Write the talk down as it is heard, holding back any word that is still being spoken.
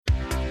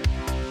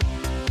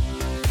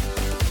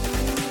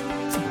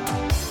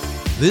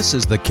This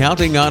is the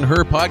Counting on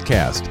Her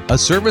podcast, a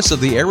service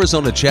of the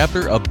Arizona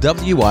chapter of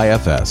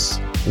WIFS,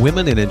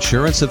 Women in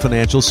Insurance and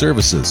Financial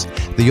Services,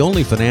 the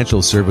only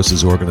financial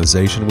services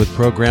organization with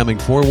programming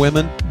for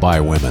women by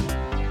women.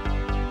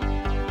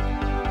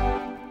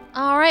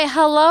 All right.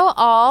 Hello,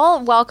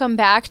 all. Welcome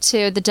back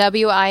to the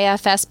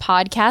WIFS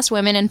podcast,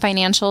 Women in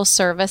Financial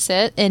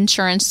Services,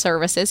 Insurance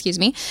Services,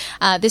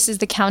 This is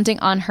the Counting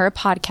on Her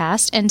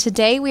podcast. And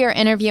today we are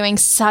interviewing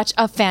such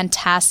a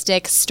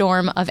fantastic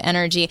storm of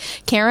energy.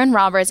 Karen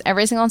Roberts,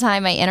 every single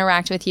time I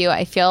interact with you,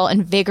 I feel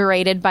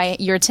invigorated by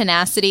your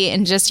tenacity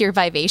and just your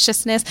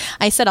vivaciousness.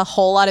 I said a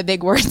whole lot of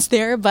big words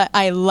there, but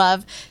I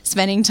love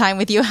spending time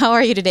with you. How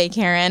are you today,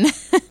 Karen?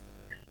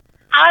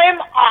 I'm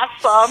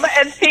awesome,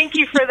 and thank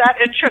you for that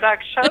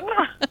introduction.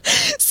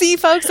 See,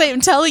 folks, I am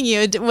telling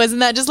you,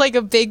 wasn't that just like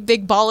a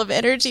big ball of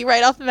energy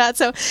right off the bat?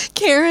 So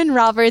Karen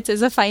Roberts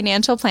is a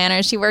financial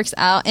planner. She works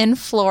out in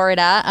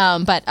Florida,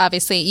 but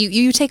obviously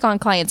you take on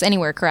clients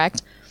anywhere,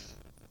 correct?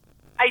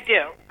 I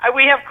do.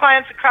 We have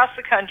clients across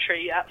the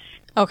country, yes.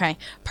 Okay,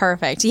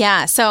 perfect.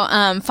 Yeah. So,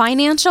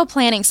 financial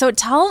planning. So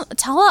tell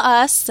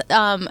us,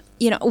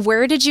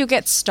 where did you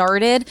get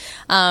started?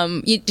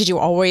 Did you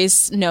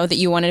always know that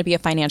you wanted to be a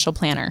financial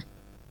planner?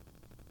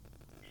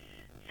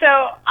 So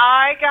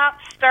I got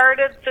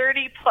started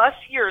 30 plus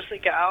years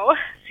ago.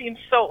 Seems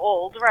so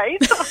old, right?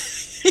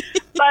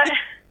 But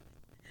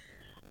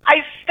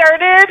I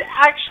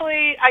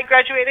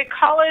graduated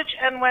college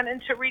and went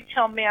into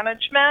retail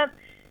management.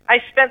 I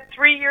spent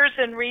 3 years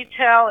in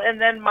retail, and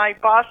then my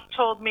boss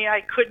told me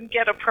I couldn't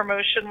get a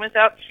promotion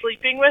without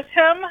sleeping with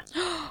him.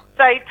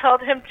 So I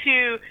told him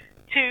to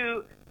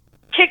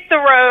kick the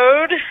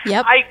road.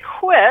 Yep. I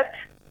quit,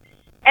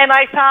 and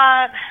I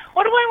thought,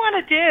 what do I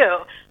want to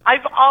do?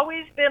 I've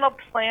always been a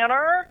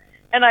planner,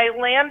 and I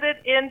landed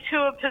into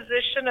a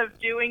position of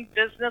doing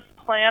business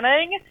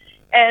planning,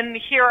 and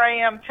here I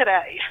am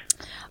today.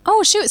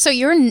 Oh, shoot. So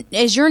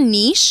is your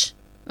niche...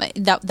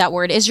 That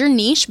word is your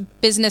niche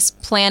business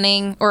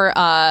planning or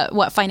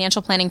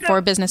financial planning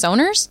for business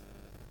owners?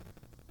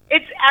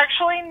 It's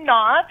actually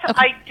not. Okay.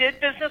 I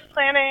did business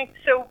planning.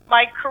 So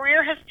my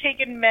career has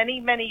taken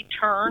many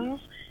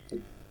turns.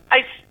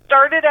 I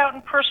started out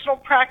in personal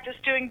practice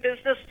doing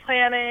business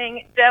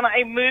planning. Then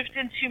I moved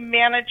into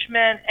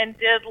management and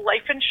did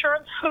life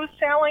insurance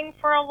wholesaling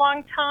for a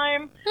long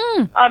time.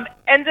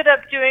 Ended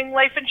up doing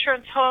life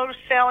insurance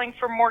wholesaling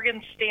for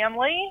Morgan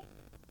Stanley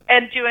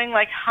and doing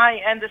like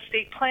high-end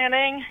estate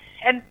planning,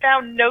 and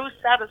found no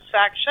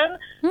satisfaction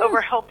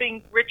over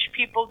helping rich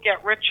people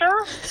get richer.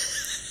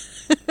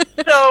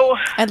 So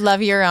I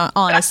love your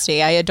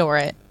honesty. I adore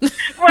it.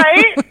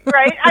 Right.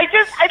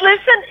 I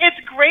listen. It's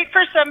great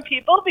for some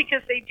people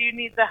because they do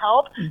need the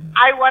help. Mm-hmm.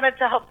 I wanted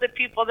to help the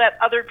people that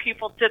other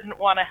people didn't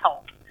want to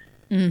help.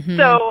 Mm-hmm.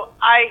 So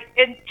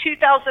in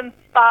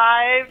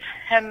 2005,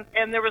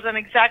 and there was an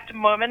exact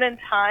moment in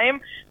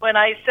time when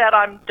I said,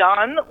 I'm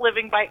done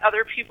living by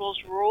other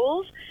people's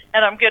rules,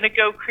 and I'm going to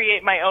go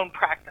create my own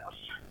practice.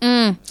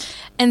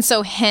 And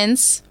so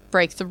hence,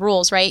 break the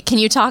rules, right? Can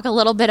you talk a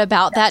little bit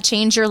about that,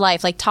 change your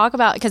life? Like talk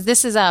about, because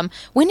this is,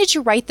 when did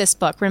you write this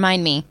book?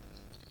 Remind me.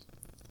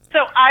 So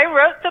I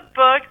wrote the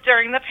book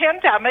during the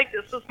pandemic.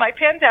 This was my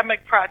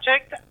pandemic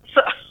project.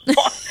 So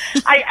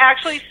I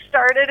actually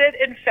started it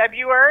in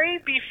February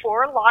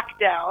before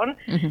lockdown,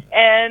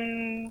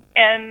 and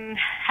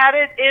had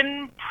it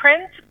in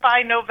print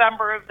by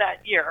November of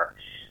that year.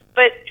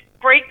 But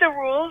break the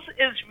rules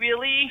is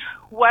really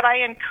what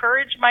I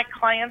encourage my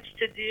clients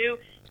to do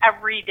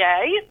every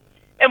day.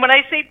 And when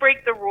I say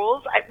break the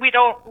rules, we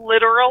don't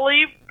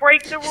literally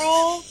break the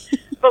rules,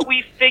 but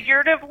we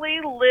figuratively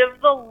live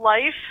the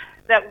life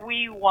that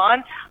we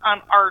want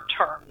on our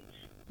terms.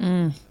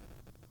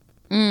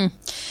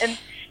 And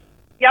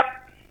yep.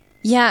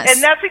 Yes.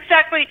 And that's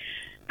exactly,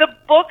 the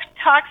book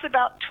talks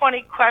about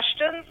 20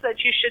 questions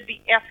that you should be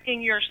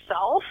asking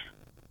yourself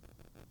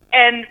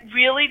and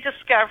really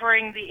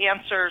discovering the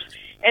answers.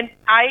 And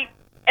I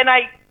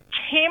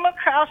came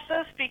across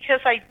this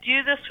because I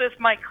do this with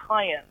my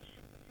clients.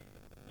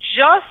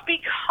 Just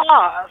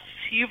because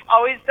you've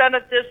always done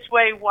it this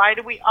way, why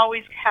do we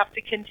always have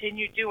to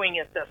continue doing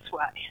it this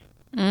way?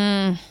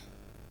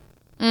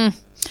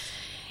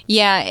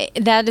 Yeah,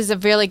 that is a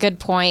really good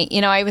point.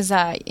 I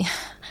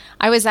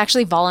was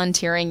actually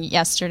volunteering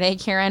yesterday,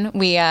 Karen.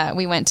 We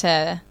went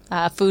to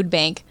a food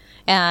bank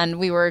and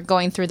we were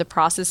going through the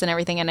process and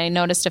everything. And I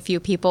noticed a few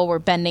people were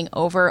bending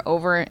over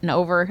and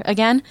over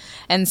again.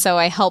 And so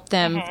I helped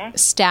them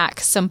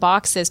stack some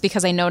boxes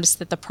because I noticed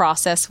that the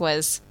process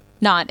was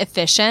not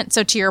efficient.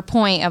 So to your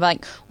point of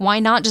like, why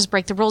not just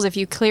break the rules? If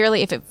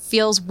it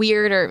feels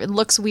weird or it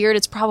looks weird,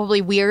 it's probably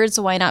weird.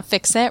 So why not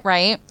fix it?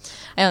 Right.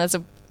 I know that's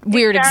a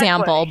weird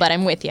example, but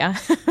I'm with you.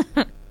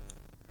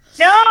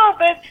 No,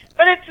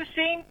 but it's the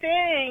same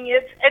thing.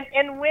 It's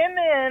and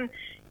women,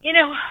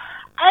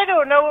 I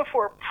don't know if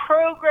we're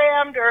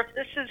programmed or if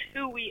this is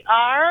who we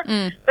are,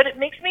 but it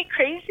makes me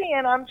crazy.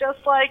 And I'm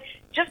just like,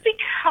 just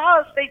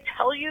because they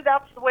tell you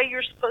that's the way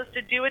you're supposed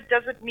to do it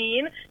doesn't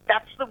mean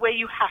that's the way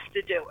you have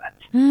to do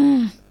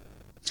it.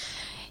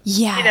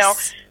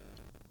 Yes.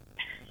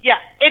 Yeah,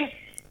 and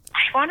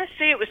I want to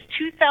say it was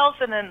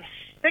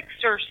 2006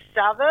 or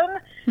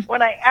 7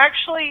 when I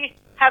actually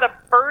had a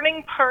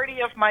burning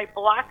party of my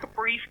black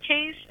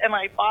briefcase, and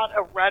I bought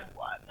a red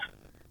one.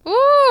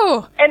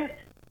 Ooh! And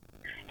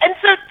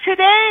so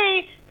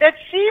today, that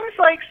seems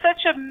like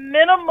such a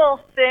minimal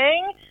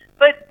thing,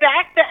 but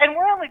back then, and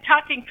we're only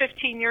talking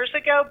 15 years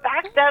ago,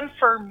 back then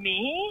for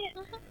me,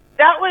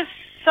 that was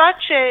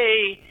such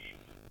a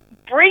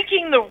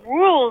breaking the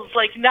rules,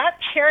 like not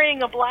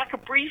carrying a black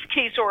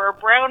briefcase or a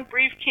brown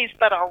briefcase,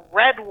 but a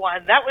red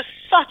one. That was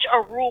such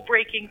a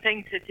rule-breaking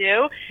thing to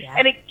do,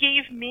 and it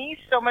gave me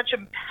so much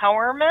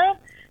empowerment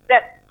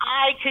that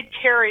I could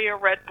carry a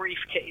red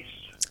briefcase.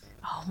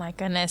 Oh my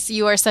goodness,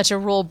 you are such a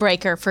rule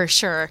breaker for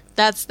sure.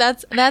 That's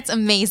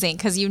amazing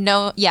because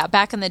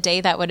back in the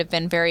day that would have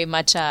been very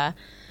much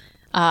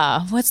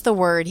what's the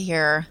word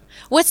here?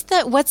 What's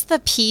the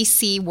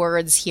PC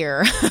words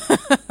here?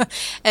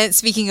 And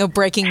speaking of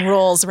breaking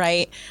rules,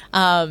 right?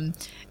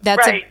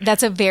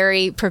 That's a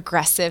very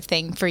progressive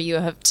thing for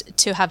you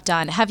to have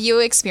done. Have you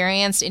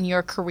experienced in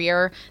your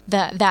career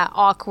that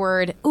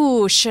awkward,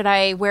 ooh, should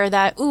I wear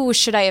that? Ooh,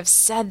 should I have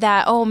said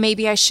that? Oh,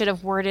 maybe I should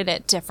have worded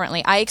it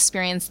differently. I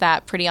experienced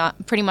that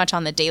pretty much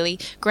on the daily.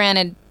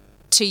 Granted,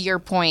 to your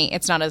point,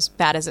 it's not as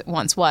bad as it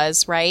once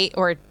was, right?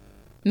 Or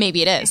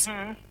maybe it is.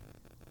 Mm-hmm.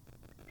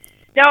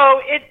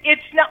 No,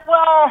 it's not.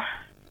 Well,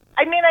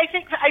 I mean, I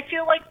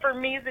feel like for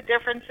me the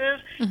difference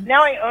is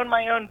now I own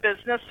my own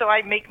business, so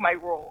I make my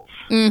rules.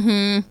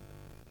 Mm-hmm.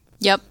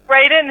 Yep.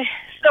 Right, and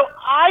so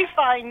I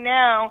find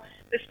now,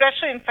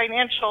 especially in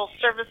financial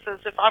services,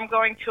 if I'm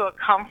going to a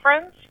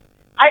conference,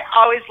 I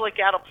always look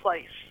out of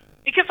place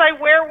because I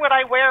wear what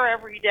I wear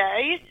every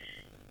day,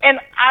 and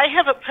I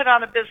haven't put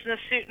on a business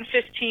suit in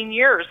 15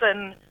 years,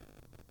 and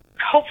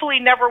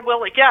hopefully never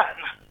will again.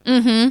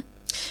 Mm-hmm.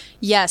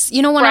 Yes,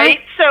 you know what? Right.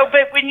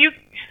 But when you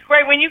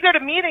go to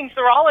meetings,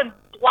 they're all in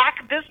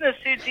black business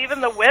suits,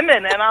 even the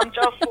women, and I'm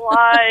just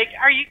like,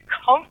 are you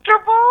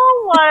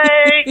comfortable?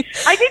 Like,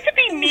 I need to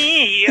be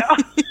me.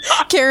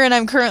 Karen,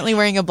 I'm currently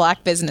wearing a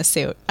black business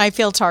suit. I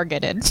feel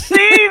targeted.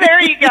 See,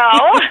 there you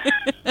go.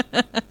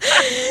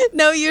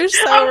 No, you're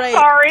so right. I'm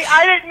sorry,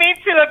 I didn't mean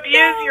to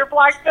abuse your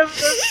black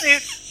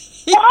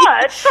business suit.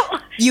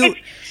 What?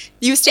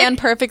 You stand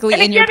perfectly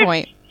in your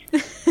point.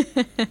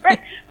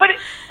 Right. But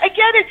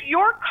again, if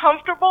you're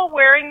comfortable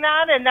wearing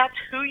that and that's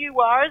who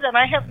you are, then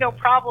I have no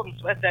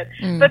problems with it.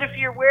 But if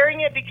you're wearing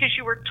it because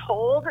you were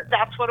told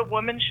that's what a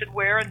woman should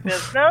wear in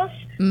business,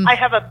 I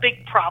have a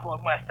big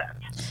problem with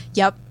it.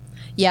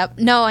 Yep.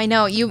 No, I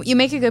know. You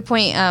make a good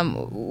point.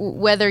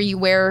 Whether you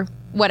wear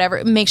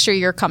whatever, make sure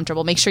you're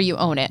comfortable. Make sure you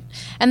own it.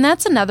 And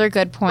that's another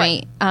good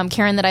point,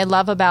 Karen, that I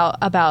love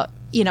about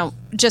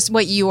just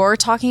what you're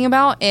talking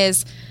about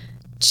is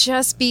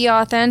just be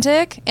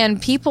authentic, and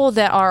people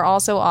that are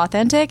also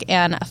authentic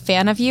and a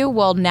fan of you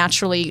will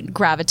naturally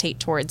gravitate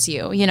towards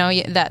you. You know,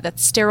 that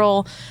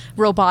sterile,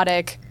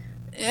 robotic,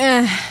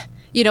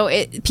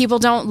 people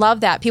don't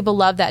love that. People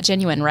love that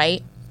genuine,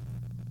 right?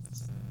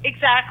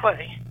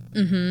 Exactly.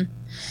 Mm-hmm.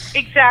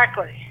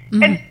 Exactly.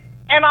 Mm-hmm.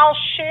 And I'll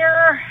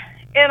share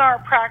in our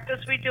practice,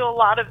 we do a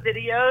lot of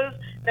videos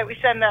that we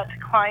send out to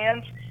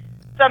clients,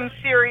 some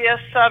serious,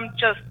 some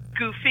just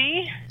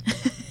goofy.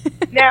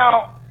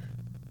 Now,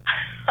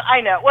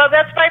 I know. Well,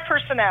 that's my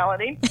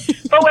personality.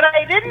 But what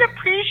I didn't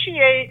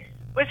appreciate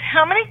was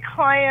how many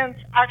clients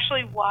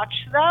actually watch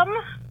them.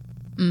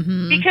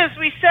 Mm-hmm. Because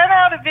we sent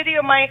out a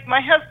video. My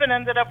husband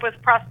ended up with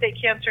prostate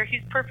cancer.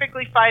 He's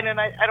perfectly fine, and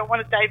I don't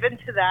want to dive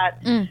into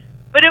that.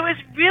 But it was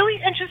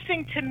really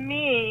interesting to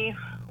me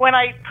when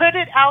I put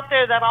it out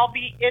there that I'll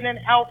be in and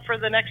out for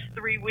the next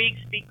 3 weeks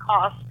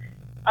because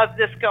of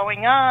this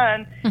going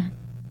on.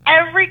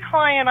 Every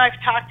client I've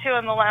talked to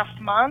in the last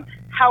month,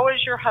 how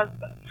is your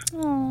husband?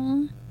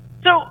 Aww.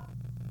 So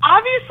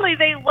obviously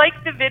they like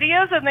the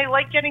videos and they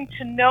like getting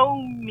to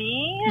know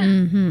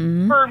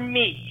me for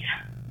me.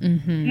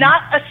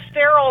 Not a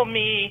sterile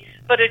me,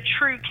 but a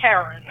true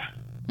Karen.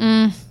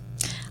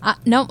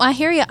 No, I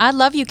hear you. I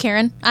love you,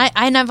 Karen.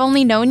 And I've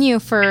only known you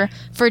for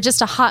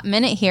just a hot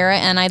minute here,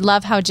 and I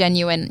love how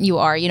genuine you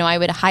are. You know, I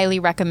would highly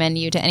recommend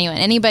you to anyone.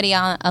 Anybody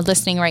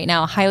listening right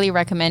now, highly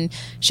recommend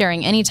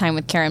sharing any time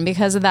with Karen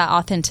because of that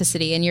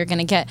authenticity, and you're going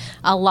to get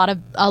a lot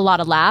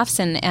of laughs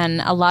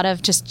and a lot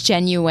of just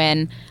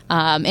genuine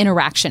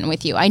interaction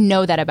with you. I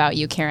know that about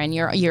you, Karen.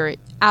 You're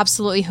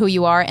absolutely who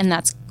you are, and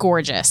that's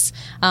gorgeous.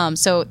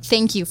 So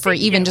thank you for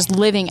just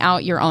living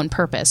out your own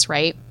purpose,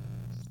 right?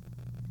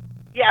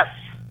 Yes.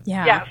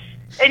 Yeah. Yes.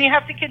 And you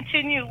have to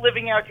continue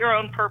living out your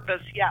own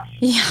purpose. Yes.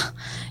 Yeah.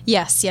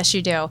 Yes,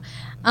 you do.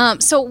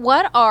 So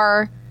what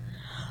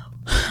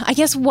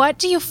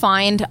do you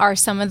find are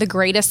some of the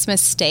greatest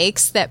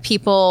mistakes that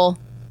people,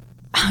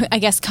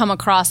 come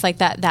across, like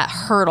that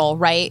hurdle,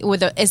 right?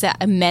 Is that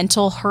a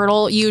mental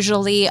hurdle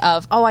usually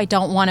of, I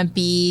don't want to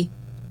be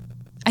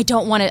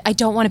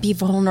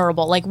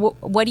vulnerable. Like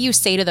what do you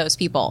say to those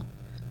people?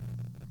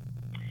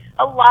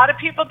 A lot of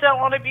people don't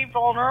want to be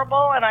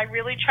vulnerable, and I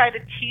really try to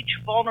teach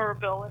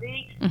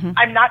vulnerability.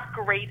 I'm not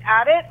great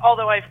at it,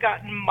 although I've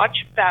gotten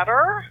much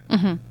better.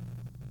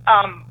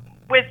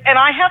 and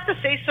I have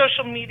to say,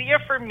 social media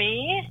for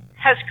me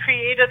has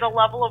created a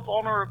level of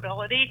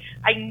vulnerability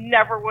I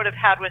never would have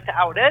had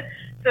without it.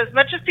 So as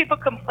much as people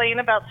complain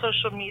about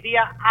social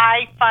media,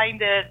 I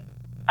find it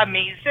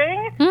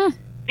amazing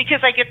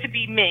because I get to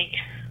be me.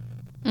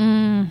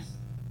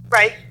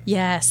 Right?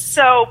 Yes.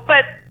 So,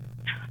 but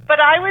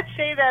I would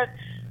say that,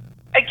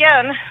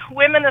 again,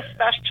 women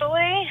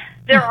especially,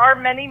 there are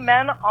many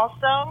men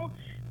also.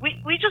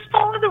 We just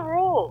follow the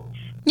rules.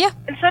 Yeah.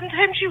 And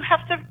sometimes you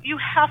have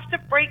to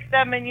break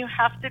them, and you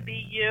have to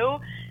be you.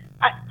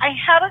 I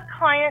had a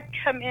client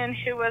come in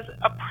who was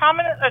a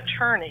prominent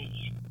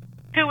attorney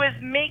who was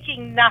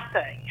making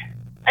nothing.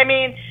 I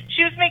mean,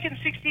 she was making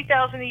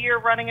 $60,000 a year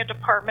running a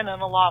department in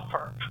a law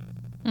firm.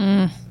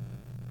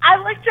 I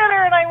looked at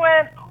her and I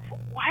went,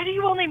 "Why do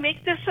you only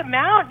make this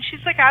amount?" And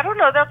she's like, "I don't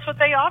know. That's what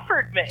they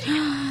offered me."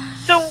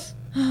 So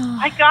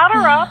I got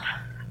her up.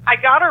 I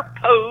got her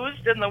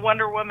posed in the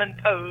Wonder Woman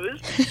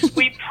pose.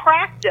 We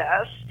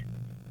practiced.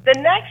 The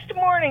next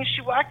morning,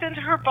 she walked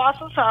into her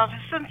boss's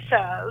office and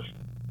says,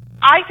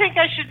 "I think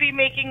I should be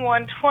making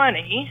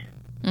 $120.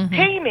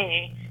 Pay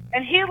me."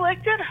 And he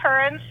looked at her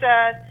and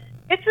said,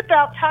 "It's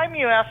about time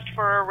you asked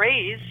for a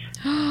raise."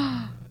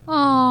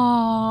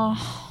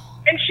 Oh.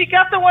 And she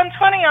got the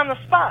 $120 on the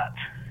spot.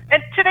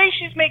 And today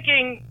she's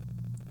making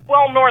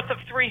well north of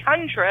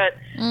 $300.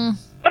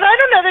 But I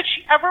don't know that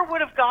she ever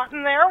would have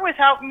gotten there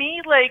without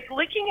me, like,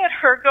 looking at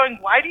her going,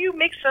 "Why do you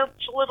make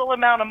such a little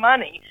amount of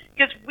money?"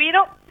 Because we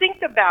don't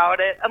think about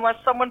it unless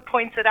someone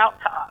points it out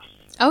to us.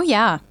 Oh,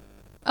 yeah.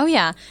 Oh,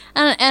 yeah.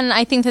 And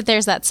I think that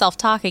there's that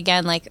self-talk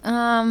again, like,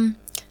 I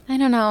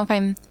don't know if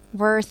I'm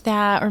worth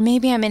that, or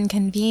maybe I'm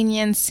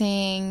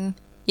inconveniencing.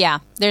 Yeah,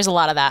 there's a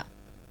lot of that.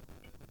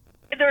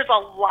 There's a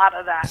lot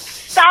of that.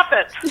 Stop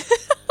it.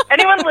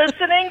 Anyone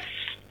listening,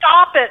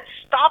 stop it.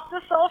 Stop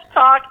the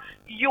self-talk.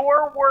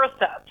 You're worth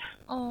it.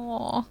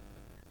 Oh,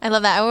 I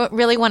love that. I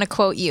really want to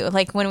quote you.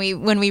 Like when we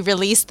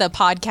release the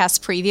podcast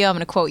preview, I'm going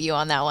to quote you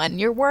on that one.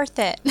 You're worth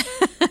it.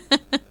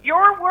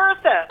 You're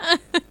worth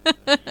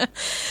it.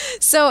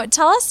 So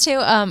tell us too,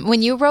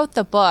 when you wrote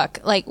the book,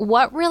 like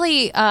what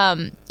really,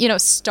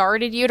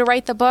 started you to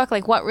write the book?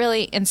 Like what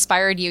really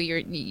inspired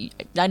you?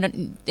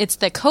 It's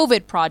the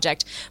COVID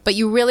project, but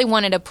you really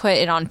wanted to put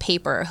it on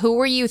paper. Who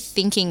were you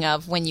thinking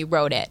of when you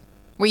wrote it?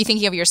 Were you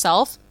thinking of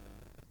yourself?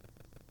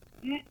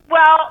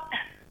 Well,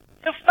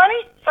 the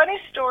funny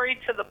story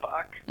to the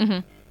book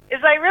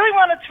is I really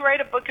wanted to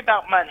write a book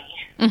about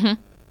money.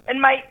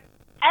 And my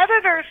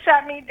editor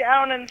sat me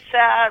down and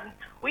said,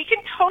 "We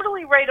can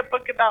totally write a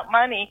book about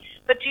money,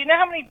 but do you know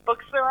how many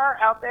books there are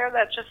out there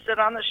that just sit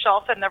on the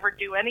shelf and never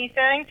do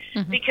anything?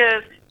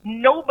 Because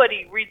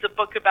nobody reads a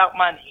book about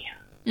money."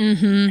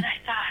 And I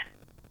thought,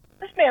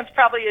 this man's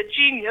probably a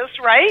genius,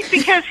 right?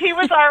 Because he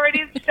was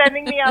already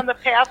sending me on the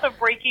path of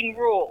breaking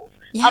rules.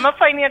 Yeah. I'm a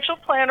financial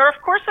planner. Of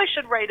course I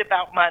should write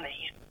about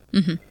money.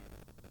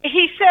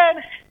 He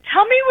said,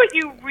 "Tell me what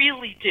you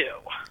really do."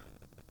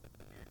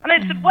 And I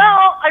said,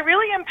 "Well, I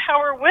really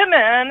empower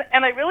women,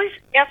 and I really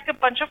ask a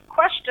bunch of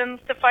questions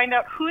to find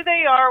out who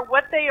they are,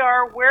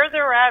 where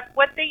they're at,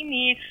 what they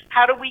need,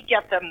 how do we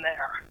get them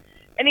there?"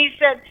 And he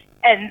said,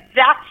 "And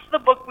that's the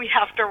book we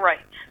have to write."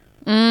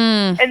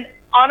 And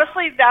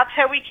honestly, that's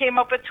how we came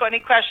up with 20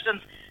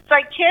 questions. So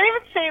I can't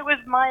even say it was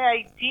my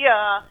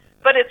idea,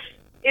 but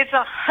it's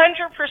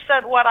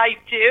 100% what I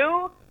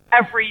do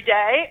every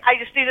day. I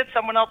just needed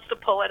someone else to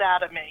pull it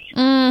out of me.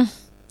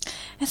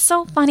 It's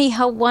so funny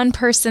how one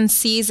person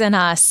sees in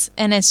us,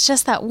 and it's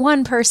just that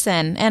one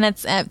person, and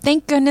it's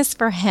thank goodness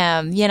for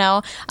him.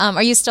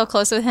 Are you still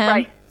close with him?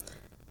 Right.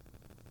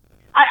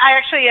 I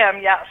actually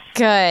am. Yes.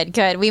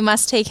 Good. We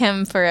must take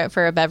him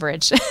for a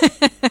beverage.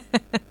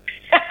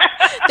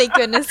 Thank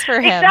goodness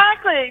for him.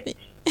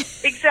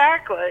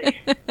 Exactly.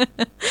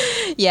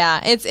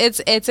 Yeah,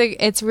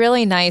 it's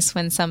really nice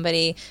when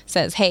somebody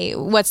says, "Hey,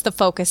 what's the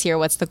focus here?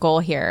 What's the goal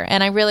here?"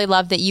 And I really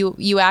love that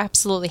you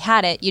absolutely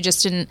had it. You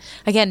just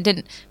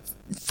didn't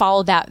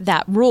follow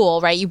that rule,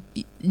 right?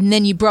 And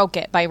then you broke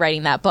it by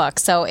writing that book.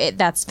 So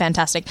that's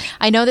fantastic.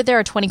 I know that there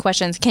are 20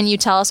 questions. Can you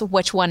tell us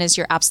which one is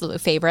your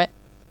absolute favorite?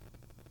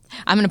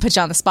 I'm going to put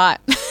you on the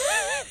spot. So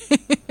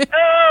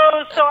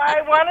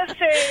I want to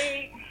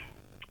say,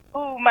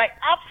 my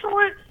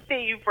absolute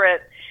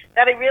favorite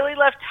that I really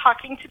love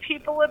talking to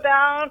people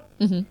about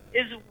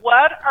is,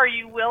 what are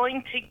you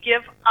willing to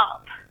give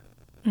up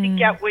to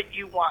get what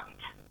you want?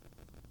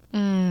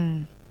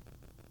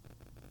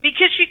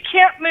 Because you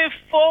can't move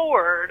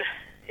forward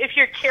if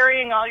you're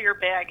carrying all your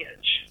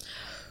baggage.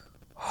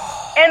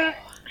 And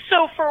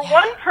so for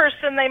one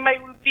person, they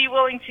might be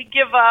willing to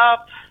give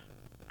up,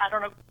 I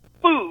don't know,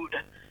 food,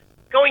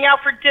 going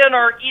out for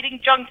dinner, eating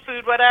junk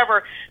food,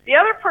 whatever. The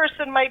other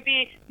person might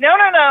be, no,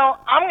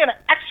 I'm going to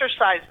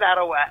exercise that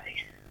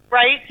away.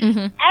 Right?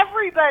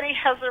 Everybody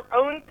has their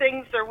own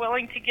things they're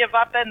willing to give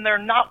up and they're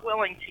not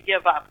willing to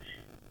give up.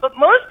 But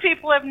most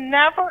people have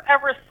never,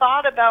 ever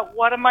thought about,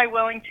 what am I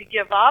willing to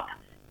give up?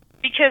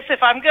 Because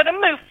if I'm going to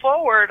move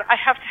forward, I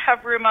have to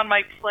have room on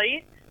my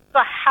plate, so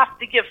I have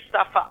to give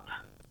stuff up.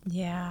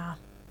 Yeah.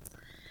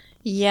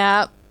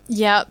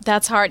 Yeah,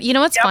 that's hard. You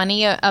know what's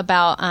funny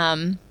about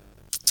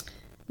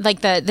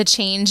like the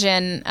change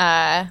in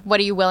what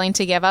are you willing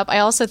to give up? I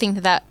also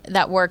think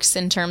that works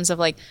in terms of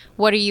like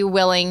what are you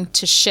willing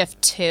to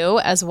shift to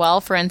as well.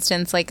 For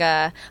instance, like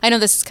I know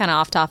this is kind of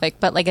off topic,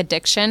 but like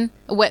addiction,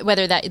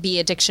 whether that be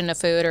addiction to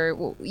food or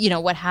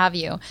what have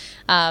you.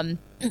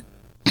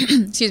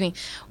 Excuse me.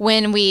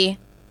 When we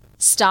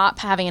stop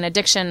having an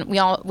addiction,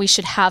 we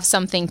should have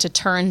something to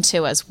turn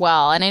to as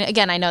well. And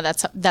again, I know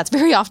that's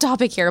very off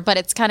topic here, but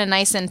it's kind of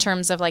nice in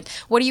terms of like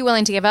what are you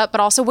willing to give up, but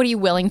also what are you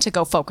willing to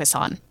go focus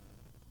on?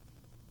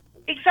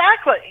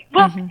 Exactly.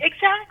 Well,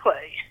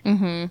 exactly.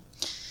 Mm-hmm.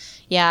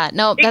 Yeah.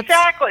 No. That's...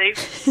 Exactly.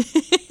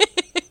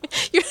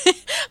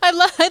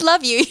 I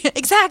love you.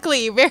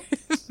 Exactly. Very,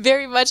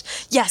 very much.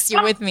 Yes,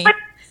 you're with me. But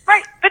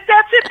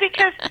that's it,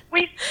 because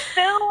we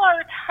fill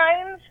our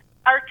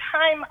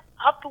time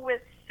up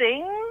with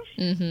things,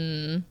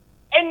 and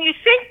you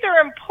think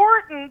they're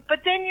important, but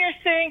then you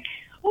think,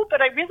 oh,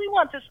 but I really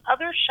want this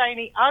other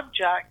shiny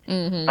object,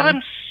 but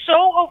I'm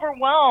so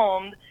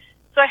overwhelmed,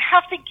 so I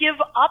have to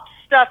give up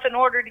stuff in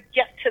order to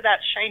get to that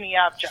shiny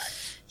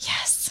object.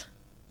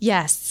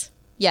 Yes.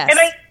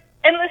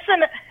 And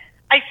listen,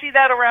 I see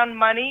that around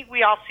money.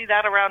 We all see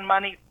that around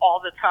money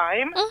all the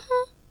time,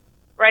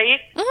 right?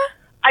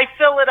 I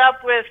fill it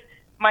up with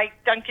my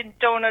Dunkin'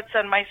 Donuts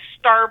and my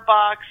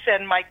Starbucks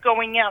and my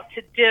going out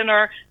to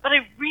dinner, but I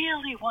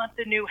really want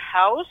the new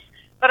house,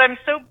 but I'm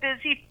so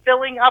busy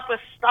filling up with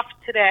stuff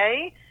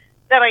today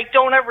that I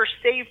don't ever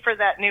save for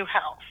that new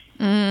house.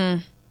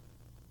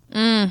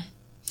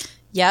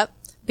 Yep.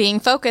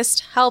 Being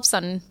focused helps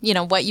on,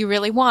 what you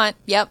really want.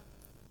 Yep.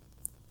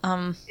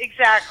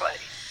 Exactly.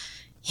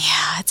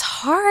 Yeah, it's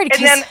hard.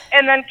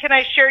 And then can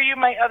I share you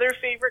my other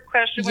favorite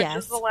question, which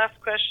is the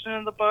last question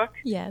in the book?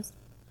 Yes.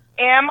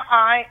 Am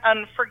I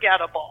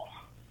unforgettable?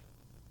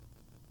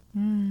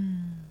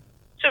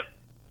 So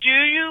do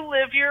you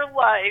live your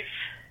life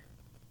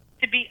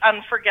to be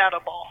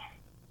unforgettable?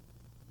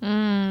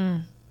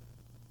 And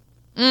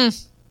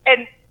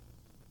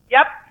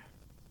yep.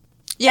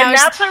 Yeah, and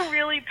that's a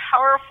really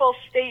powerful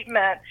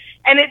statement.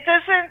 And it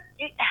doesn't,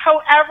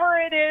 however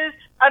it is,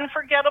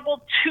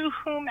 unforgettable to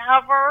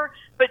whomever,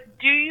 but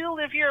do you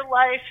live your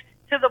life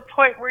to the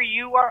point where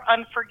you are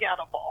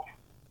unforgettable?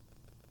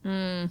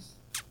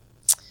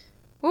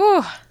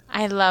 Ooh,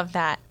 I love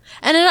that.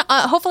 And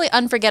hopefully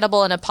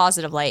unforgettable in a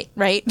positive light,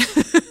 right?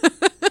 Absolutely.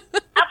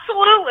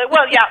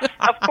 Well, yeah,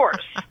 of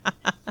course. Of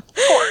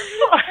course.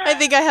 I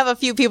think I have a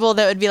few people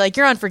that would be like,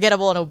 you're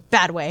unforgettable in a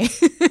bad way.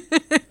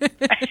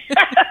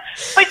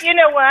 But you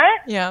know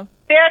what? Yeah.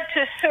 Bad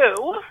to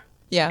who?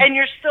 Yeah. And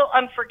you're still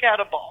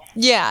unforgettable.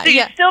 Yeah. So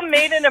you still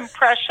made an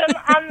impression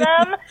on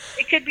them.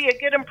 It could be a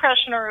good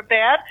impression or a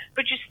bad,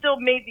 but you still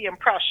made the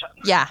impression.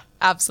 Yeah,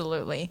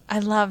 absolutely. I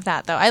love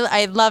that, though.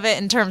 I love it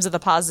in terms of the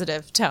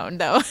positive tone,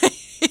 though.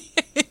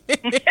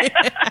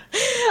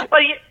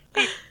 Well,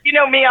 you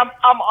know me, I'm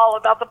all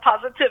about the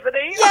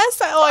positivity.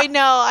 Yes. Oh,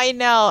 I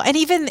know. And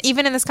even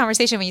in this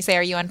conversation, when you say,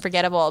 are you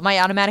unforgettable? My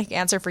automatic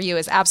answer for you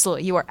is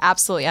absolutely. You are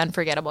absolutely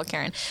unforgettable,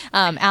 Karen.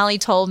 Allie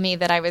told me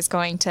that I was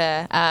going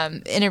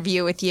to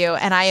interview with you,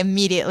 and I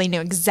immediately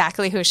knew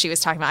exactly who she was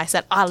talking about. I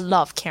said, I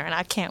love Karen.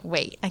 I can't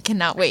wait. I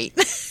cannot wait.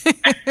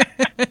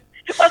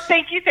 Well,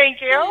 thank you.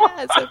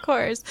 Yes, of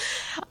course.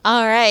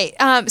 All right.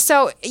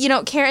 So,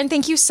 Karen,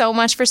 thank you so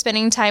much for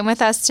spending time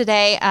with us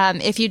today.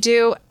 If you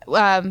do,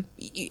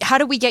 how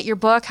do we get your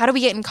book? How do we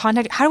get in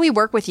contact? How do we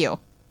work with you?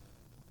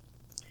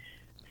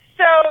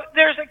 So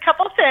there's a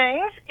couple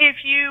things. If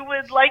you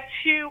would like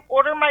to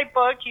order my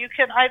book, you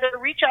can either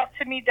reach out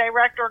to me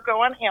direct or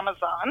go on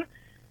Amazon.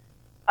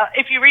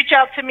 If you reach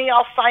out to me,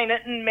 I'll sign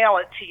it and mail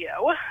it to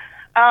you.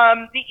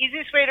 The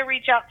easiest way to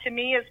reach out to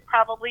me is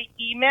probably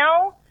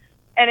email.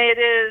 And it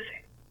is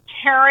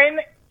Karen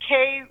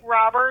K.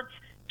 Roberts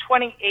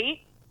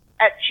 28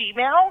 at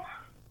Gmail.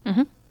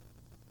 Okay.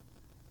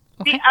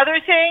 The other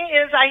thing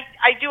is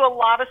I do a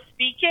lot of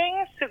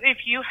speaking. So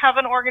if you have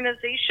an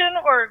organization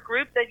or a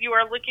group that you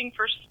are looking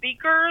for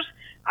speakers,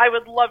 I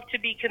would love to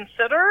be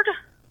considered.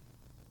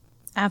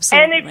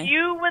 Absolutely. And if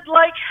you would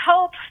like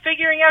help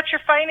figuring out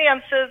your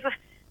finances,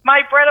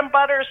 my bread and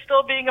butter is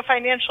still being a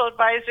financial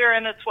advisor,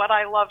 and it's what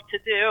I love to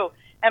do.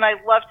 And I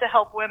love to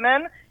help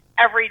women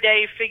every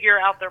day figure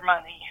out their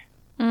money.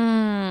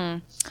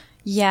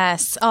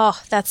 Yes. Oh,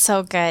 that's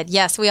so good.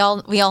 Yes, we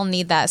all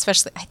need that,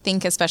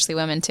 especially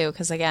women too,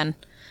 because again,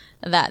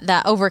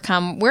 that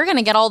overcome, we're going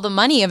to get all the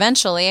money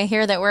eventually. I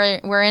hear that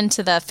we're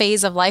into the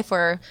phase of life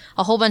where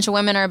a whole bunch of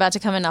women are about to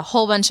come in a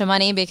whole bunch of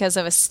money because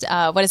of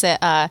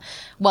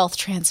wealth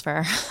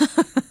transfer.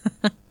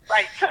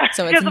 Right.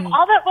 So because of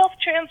all that wealth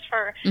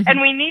transfer. And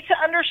we need to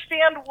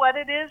understand what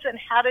it is and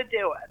how to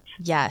do it.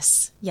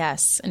 Yes.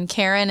 And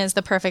Karen is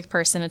the perfect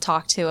person to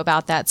talk to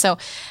about that. So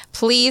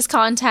please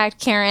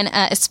contact Karen,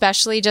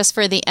 especially just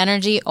for the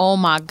energy. Oh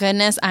my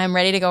goodness. I'm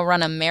ready to go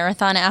run a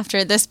marathon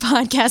after this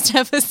podcast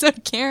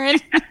episode, Karen.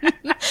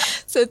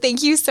 So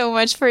thank you so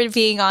much for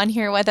being on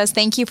here with us.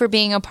 Thank you for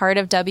being a part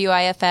of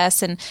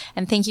WIFS, and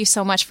thank you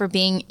so much for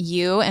being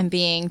you and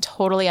being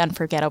totally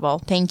unforgettable.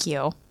 Thank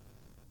you.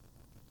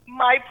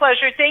 My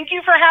pleasure. Thank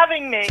you for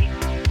having me.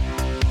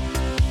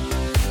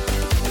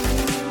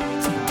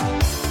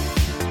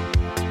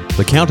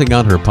 The Counting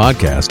on Her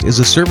podcast is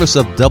a service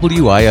of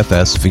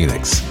WIFS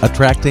Phoenix,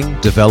 attracting,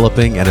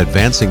 developing, and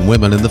advancing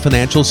women in the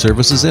financial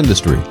services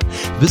industry.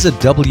 Visit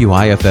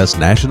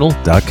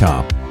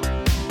WIFSnational.com.